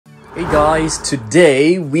Hey guys,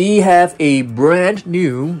 today we have a brand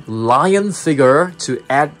new lion figure to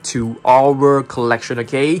add to our collection,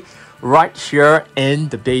 okay? Right here in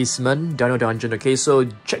the basement, Dino Dungeon, okay? So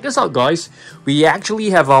check this out, guys. We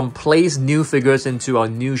actually have placed new figures into our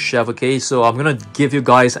new shelf, okay? So I'm gonna give you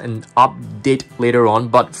guys an update later on.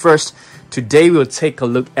 But first, today we'll take a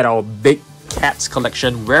look at our big cats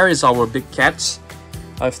collection. Where is our big cats?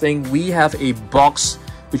 I think we have a box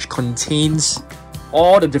which contains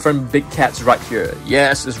all the different big cats right here.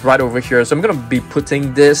 Yes, it's right over here. So I'm gonna be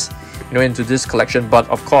putting this, into this collection. But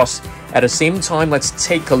of course, at the same time, let's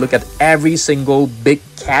take a look at every single big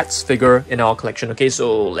cats figure in our collection. Okay,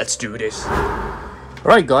 so let's do this.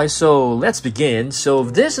 Alright guys, so let's begin. So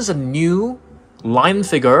this is a new lion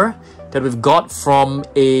figure that we've got from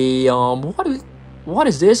a what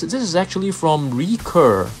is this? This is actually from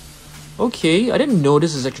Recur. Okay, I didn't know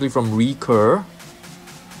this is actually from Recur.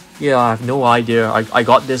 Yeah, I have no idea. I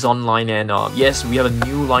got this online, and yes, we have a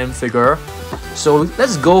new lion figure. So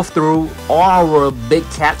let's go through all our big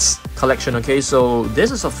cats collection, okay? So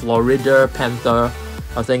this is a Florida Panther.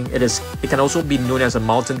 I think it can also be known as a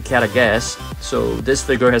mountain cat, I guess. So this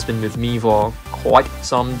figure has been with me for quite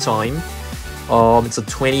some time. It's a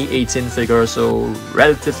 2018 figure, so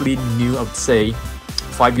relatively new, I would say,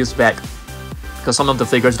 5 years back. Because some of the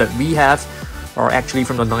figures that we have are actually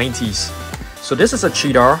from the 90s. So this is a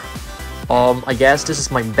cheetah. I guess this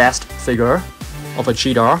is my best figure of a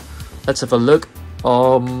cheetah. Let's have a look.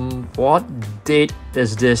 What date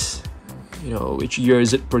is this? Which year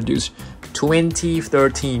is it produced?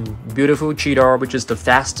 2013. Beautiful cheetah, which is the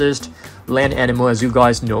fastest land animal, as you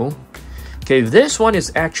guys know. Okay, this one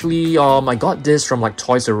is actually I got this from like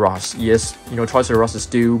Toys R Us. Yes, Toys R Us is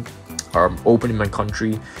still open in my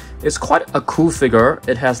country. It's quite a cool figure.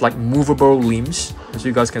 It has like movable limbs, as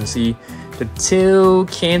you guys can see. The tail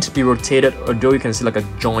can't be rotated, although you can see like a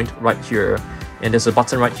joint right here, and there's a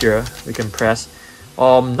button right here we can press.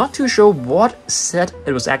 Not too sure what set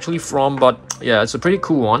it was actually from, but yeah, it's a pretty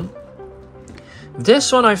cool one.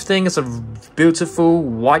 This one I think is a beautiful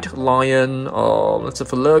white lion. Let's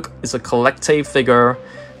have a look. It's a collective figure,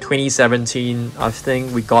 2017. I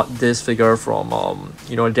think we got this figure from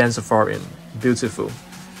Dan Safarian.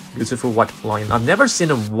 Beautiful white lion. I've never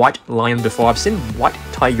seen a white lion before. I've seen white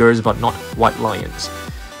tigers, but not white lions.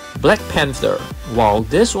 Black Panther. Wow,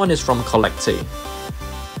 this one is from Collecte.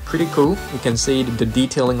 Pretty cool. You can see the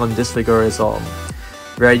detailing on this figure is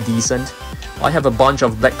very decent. I have a bunch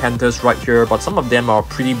of Black Panthers right here, but some of them are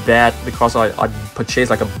pretty bad because I purchased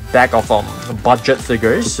like a bag of budget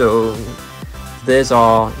figures. So these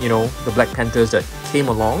are the Black Panthers that came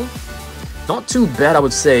along. Not too bad, I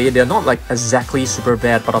would say. They're not like exactly super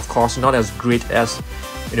bad, but of course not as great as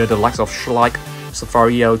the likes of Schleich,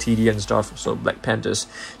 Safari Ltd and stuff. So Black Panthers.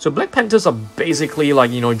 So Black Panthers are basically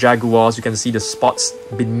like Jaguars. You can see the spots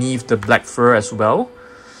beneath the black fur as well.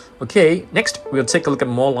 Okay, next we'll take a look at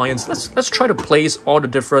more lions. Let's try to place all the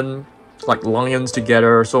different like lions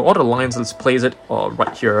together. So all the lions, let's place it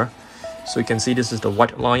right here. So you can see this is the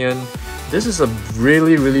white lion. This is a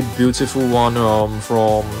really beautiful one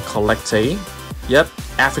from Collecte. Yep,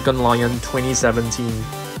 African lion 2017.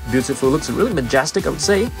 Beautiful, looks really majestic, I would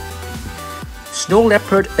say. Snow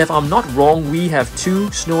leopard, if I'm not wrong, we have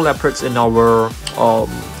 2 snow leopards in our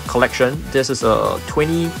collection. This is a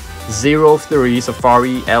 2003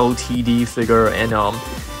 Safari Ltd figure, and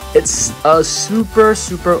it's a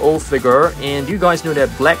super old figure. And you guys know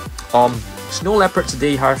that black snow leopards,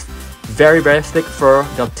 they have very thick fur.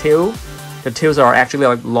 The tails are actually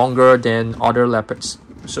like longer than other leopards,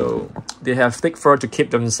 so they have thick fur to keep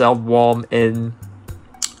themselves warm in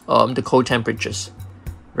the cold temperatures.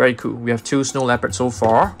 Very cool. We have 2 snow leopards so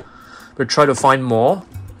far. We'll try to find more.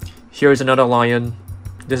 Here's another lion.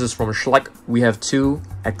 This is from Schleich. We have 2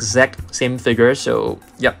 exact same figures, so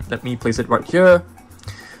yep, let me place it right here.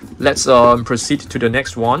 Let's proceed to the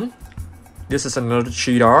next one. This is another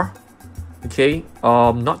cheetah. Okay,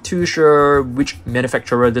 not too sure which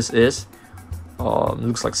manufacturer this is.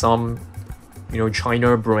 Looks like some,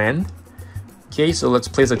 China brand. Okay, so let's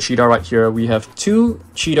place a cheetah right here. We have 2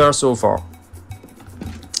 cheetahs so far.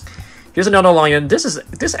 Here's another lion.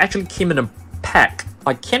 This actually came in a pack.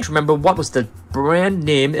 I can't remember what was the brand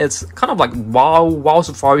name. It's kind of like Wow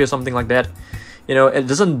Safari or something like that. It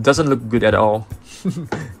doesn't look good at all.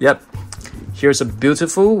 Yep. Here's a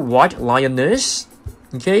beautiful white lioness.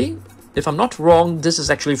 Okay. If I'm not wrong, this is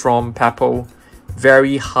actually from Papo.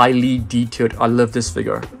 Very highly detailed. I love this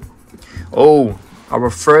figure. Oh, our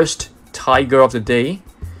first tiger of the day.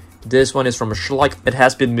 This one is from Schleich. It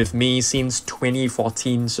has been with me since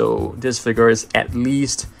 2014, so this figure is at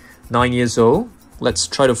least 9 years old. Let's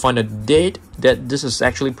try to find a date that this is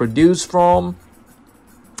actually produced from.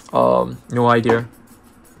 No idea.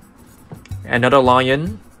 Another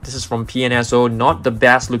lion. This is from PNSO, not the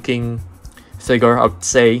best looking figure, I would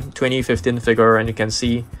say. 2015 figure, and you can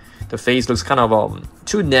see the face looks kind of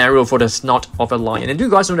too narrow for the snout of a lion. And do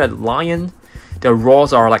you guys know that lion, their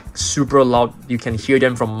roars are like super loud? You can hear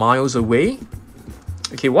them from miles away.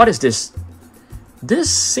 Okay, what is this?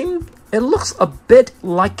 It looks a bit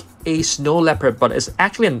like a snow leopard, but it's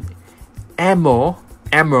actually an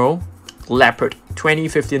emerald leopard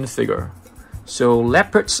 2015 figure. So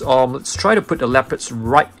leopards, let's try to put the leopards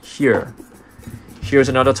right here. Here's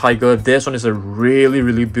another tiger. This one is a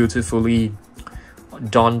really beautifully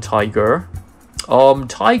done tiger.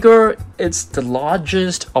 Tiger, it's the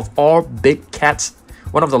largest of all big cats,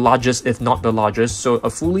 one of the largest if not the largest. So a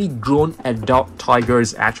fully grown adult tiger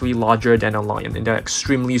is actually larger than a lion, and they're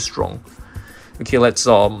extremely strong. Okay, let's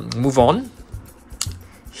move on.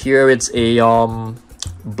 Here it's a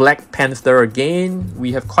Black Panther again.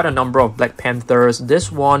 We have quite a number of Black Panthers.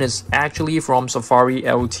 This one is actually from Safari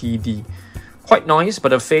Ltd. Quite nice, but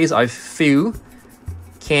the face I feel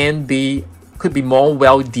could be more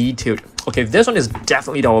well detailed. Okay, this one is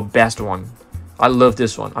definitely our best one. I love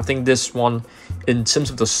this one. I think this one, in terms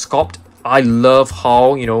of the sculpt, I love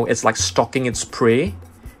how, you know, it's like stalking its prey.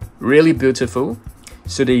 Really beautiful.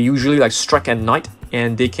 So they usually like strike at night,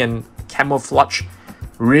 and they can camouflage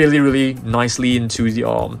really nicely into the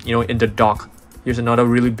you know, in the dark. Here's another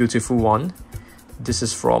really beautiful one. This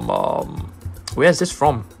is from where is this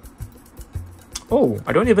from? Oh,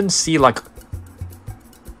 I don't even see like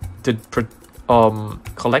the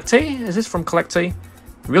Collecte. Is this from Collecte?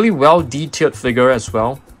 Really well detailed figure as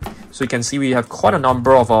well. So you can see we have quite a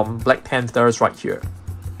number of Black Panthers right here.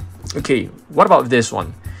 Okay, what about this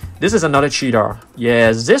one? This is another cheetah.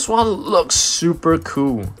 Yes, this one looks super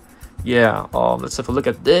cool. Yeah, let's have a look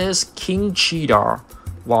at this king cheetah.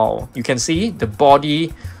 Wow, you can see the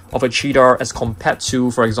body of a cheetah as compared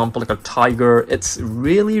to, for example, like a tiger. It's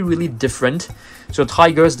really different. So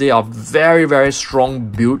tigers, they are very strong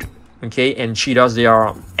build, okay, and cheetahs, they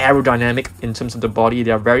are aerodynamic in terms of the body.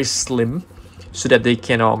 They are very slim, so that they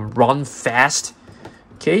can run fast.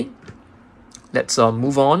 Okay, let's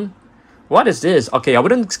move on. What is this? Okay, I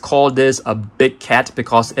wouldn't call this a big cat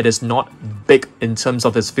because it is not big in terms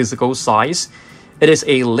of its physical size. It is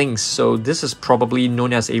a lynx, so this is probably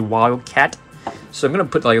known as a wild cat. So I'm gonna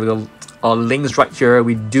put like a lynx right here.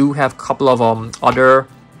 We do have a couple of other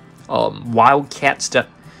wild cats that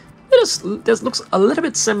this looks a little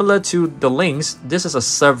bit similar to the lynx. This is a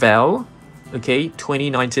Serval, okay,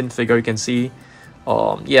 2019 figure. You can see,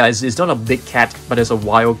 yeah, it's not a big cat, but it's a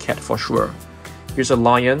wild cat for sure. Here's a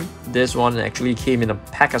lion. This one actually came in a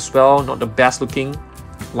pack as well. Not the best looking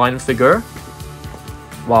lion figure.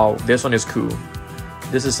 Wow, this one is cool.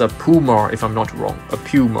 This is a Puma, if I'm not wrong. A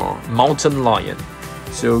Puma, mountain lion.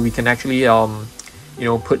 So we can actually, you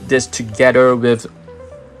know, put this together with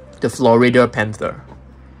the Florida Panther.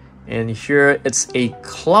 And here it's a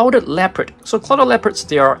clouded leopard. So clouded leopards,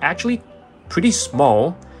 they are actually pretty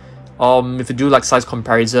small. If you do like size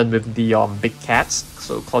comparison with the big cats.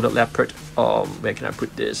 So clouded leopard, where can I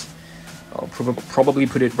put this? I'll probably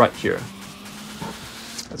put it right here.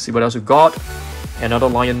 Let's see what else we got. Another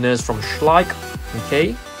lioness from Schleich.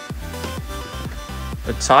 Okay.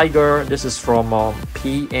 A tiger. This is from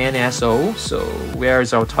PNSO. So where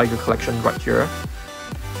is our tiger collection? Right here.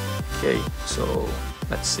 Okay. So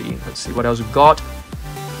let's see what else we got.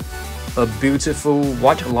 A beautiful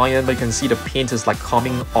white lion, but you can see the paint is like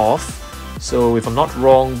coming off. So if I'm not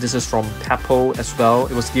wrong, this is from Papo as well.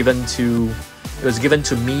 It was given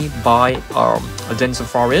to me by a Den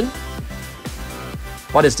Safarian.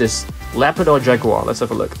 What is this? Leopard or Jaguar? Let's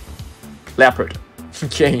have a look. Leopard.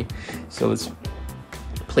 Okay, so let's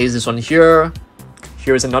place this one here.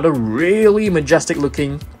 Here's another really majestic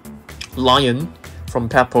looking lion from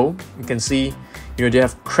Papo. You can see, you know, they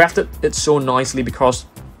have crafted it so nicely because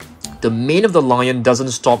the mane of the lion doesn't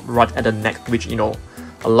stop right at the neck, which, you know,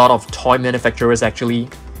 a lot of toy manufacturers actually,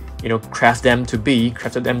 you know, crafted them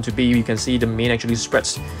to be. You can see the mane actually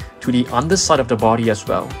spreads to the underside of the body as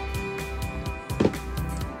well.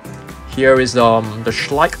 Here is the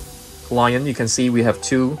Schleich lion. You can see we have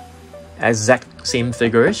two exact same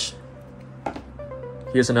figures.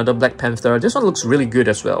 Here's another Black Panther. This one looks really good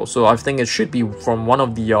as well. So I think it should be from one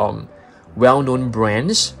of the well-known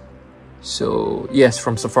brands. So yes,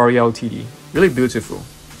 from Safari Ltd. Really beautiful.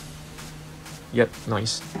 Yep,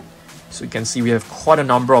 nice. So you can see we have quite a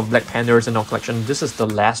number of Black Panthers in our collection. This is the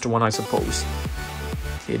last one, I suppose.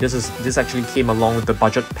 Okay, this actually came along with the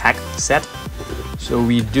budget pack set. So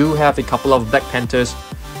we do have a couple of Black Panthers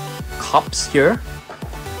cups here.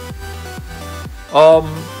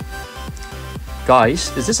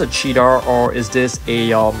 Guys, is this a cheetah or is this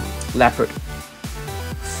a leopard?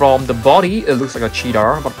 From the body, it looks like a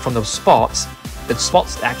cheetah, but from the spots, its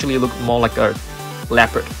spots actually look more like a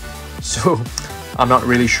leopard. So I'm not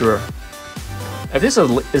really sure. Is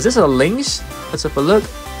this a lynx? Let's have a look.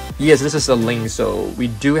 Yes, this is a lynx. So we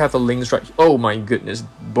do have a lynx right. Oh my goodness,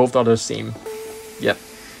 both are the same. Yep.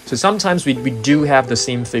 So sometimes we do have the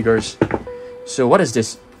same figures. So what is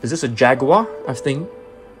this? Is this a Jaguar? I think.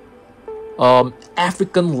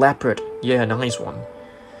 African leopard. Yeah, nice one.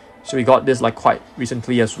 So we got this like quite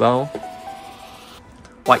recently as well.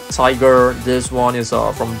 White tiger. This one is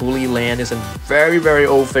from Bully Land. It's a very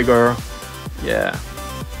old figure. Yeah.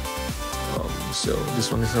 So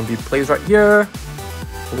this one is gonna be placed right here.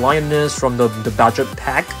 Lioness from the budget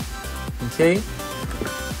pack. Okay.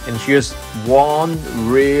 And here's one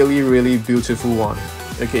really beautiful one.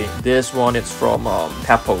 Okay, this one is from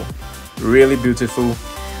Peppo. Really beautiful.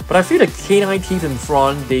 But I feel the canine teeth in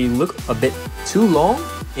front, they look a bit too long,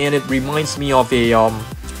 and it reminds me of a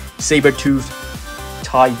saber-toothed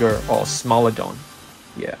tiger or Smilodon.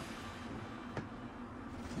 Yeah.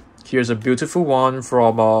 Here's a beautiful one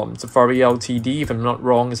from Safari Ltd. If I'm not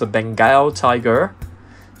wrong, it's a Bengal tiger.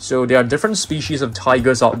 So there are different species of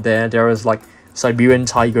tigers out there. There is like Siberian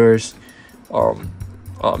tigers.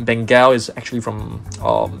 Bengal is actually from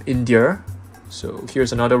India. So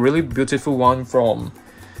here's another really beautiful one from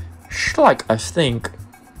Schleich, I think.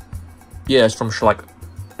 Yeah, it's from Schleich.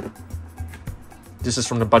 This is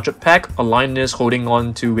from the budget pack. A lioness holding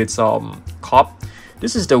on to its cub.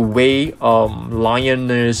 This is the way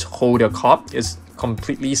lioness hold a cub. It's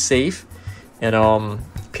completely safe and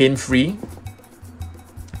pain-free.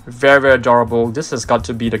 Very adorable. This has got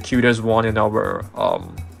to be the cutest one in our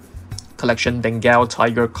collection. Bengal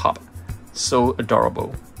tiger cub. So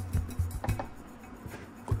adorable.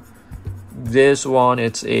 This one,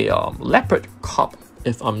 it's a leopard cub,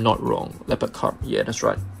 if I'm not wrong. Leopard cub. Yeah, that's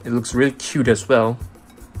right. It looks really cute as well.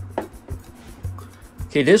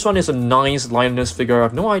 Okay, this one is a nice lioness figure. I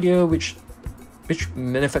have no idea which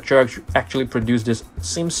manufacturer actually produced this.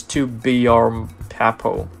 Seems to be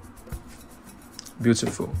Peppo.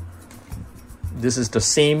 Beautiful. This is the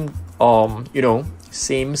same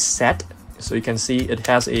same set. So you can see it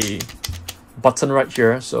has a button right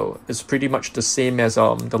here. So it's pretty much the same as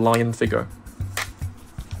the lion figure.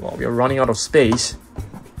 Well, we are running out of space.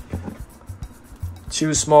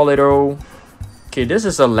 Two small little. Okay, this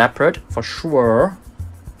is a leopard for sure.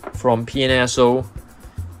 From PNSO.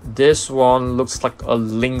 This one looks like a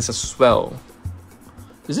lynx as well.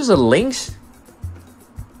 Is this a lynx?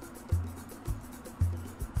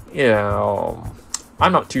 Yeah,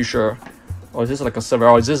 I'm not too sure. Or is this like a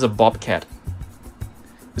Serval? Or is this a Bobcat?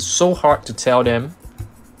 It's so hard to tell them.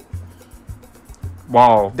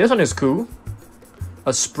 Wow, this one is cool.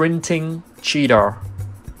 A sprinting cheetah.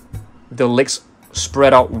 The legs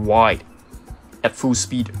spread out wide at full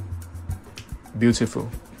speed. Beautiful.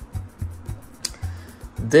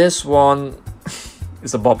 This one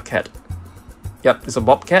is a Bobcat. Yep, it's a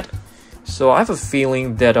Bobcat. So I have a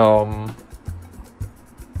feeling that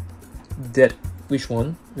which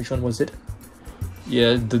one was it?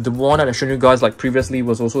 Yeah, the one that I showed you guys like previously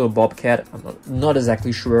was also a Bobcat. I'm not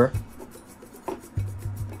exactly sure.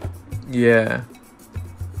 Yeah.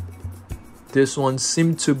 This one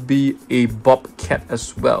seemed to be a Bobcat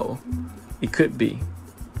as well. It could be.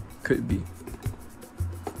 Could be.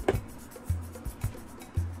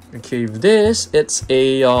 Okay, this, it's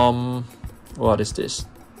a what is this?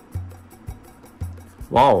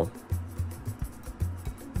 Wow.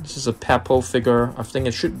 This is a Peppo figure. I think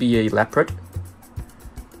it should be a leopard.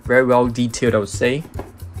 Very well detailed, I would say.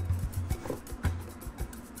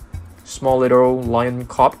 Small little lion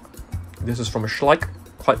cub. This is from a Schleich.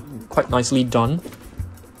 Quite nicely done.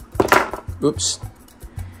 Oops.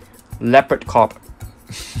 Leopard cub.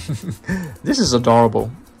 This is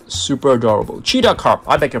adorable. Super adorable. Cheetah cub.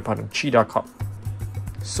 I beg your pardon. Cheetah cub.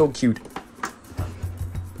 So cute.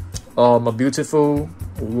 A beautiful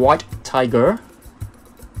white tiger.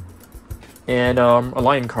 And a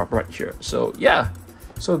lion cub right here. So yeah.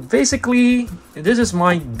 So basically, this is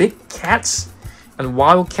my big cats and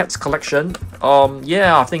wild cats collection.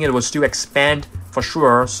 Yeah, I think it will still expand for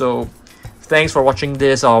sure. So thanks for watching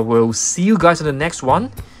this. I will see you guys in the next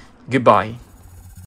one. Goodbye.